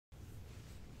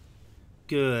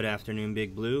Good afternoon,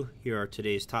 Big Blue. Here are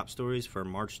today's top stories for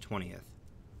March 20th.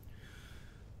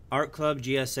 Art Club,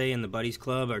 GSA, and the Buddies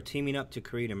Club are teaming up to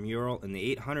create a mural in the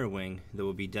 800 wing that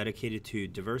will be dedicated to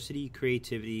diversity,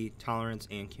 creativity, tolerance,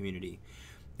 and community.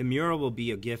 The mural will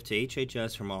be a gift to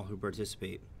HHS from all who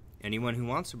participate. Anyone who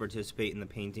wants to participate in the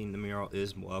painting the mural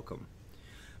is welcome.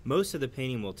 Most of the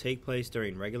painting will take place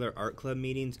during regular Art Club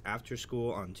meetings after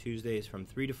school on Tuesdays from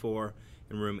 3 to 4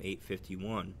 in room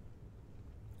 851.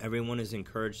 Everyone is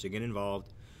encouraged to get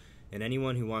involved, and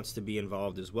anyone who wants to be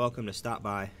involved is welcome to stop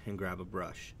by and grab a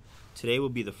brush. Today will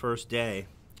be the first day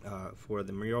for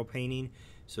the mural painting,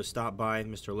 so stop by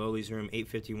Mr. Lowley's room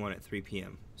 851 at 3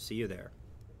 p.m. See you there.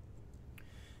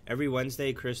 Every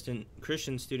Wednesday, Christian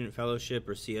Student Fellowship,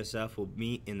 or CSF, will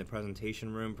meet in the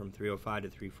presentation room from 3:05 to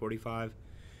 3:45.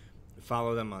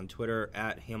 Follow them on Twitter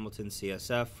at Hamilton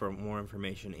CSF for more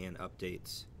information and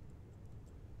updates.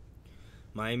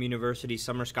 Miami University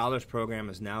Summer Scholars Program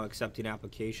is now accepting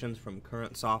applications from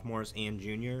current sophomores and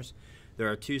juniors.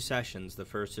 There are two sessions. The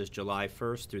first is July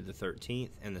 1st through the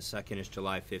 13th, and the second is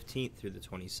July 15th through the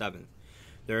 27th.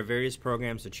 There are various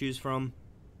programs to choose from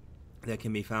that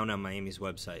can be found on Miami's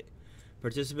website.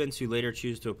 Participants who later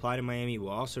choose to apply to Miami will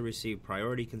also receive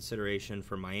priority consideration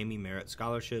for Miami Merit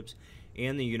Scholarships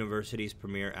and the university's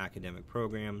premier academic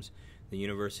programs, the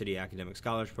University Academic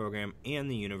Scholars Program,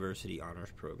 and the University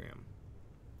Honors Program.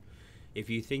 If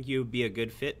you think you would be a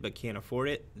good fit but can't afford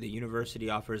it, the university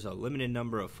offers a limited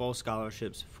number of full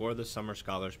scholarships for the Summer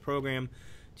Scholars Program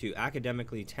to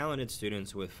academically talented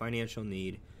students with financial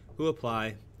need who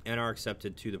apply and are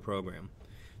accepted to the program.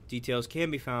 Details can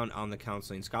be found on the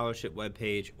Counseling Scholarship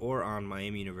webpage or on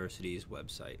Miami University's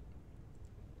website.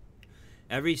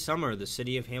 Every summer, the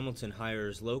City of Hamilton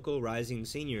hires local rising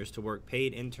seniors to work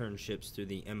paid internships through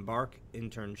the Embark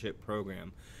Internship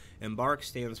Program. Embark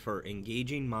stands for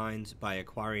Engaging Minds by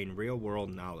Acquiring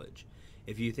Real-World Knowledge.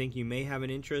 If you think you may have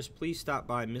an interest, please stop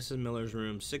by Mrs. Miller's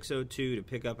room 602 to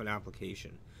pick up an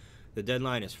application. The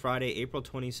deadline is Friday, April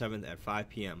 27th at 5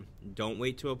 p.m. Don't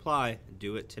wait to apply.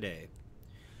 Do it today.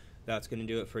 That's going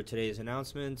to do it for today's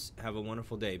announcements. Have a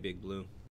wonderful day, Big Blue.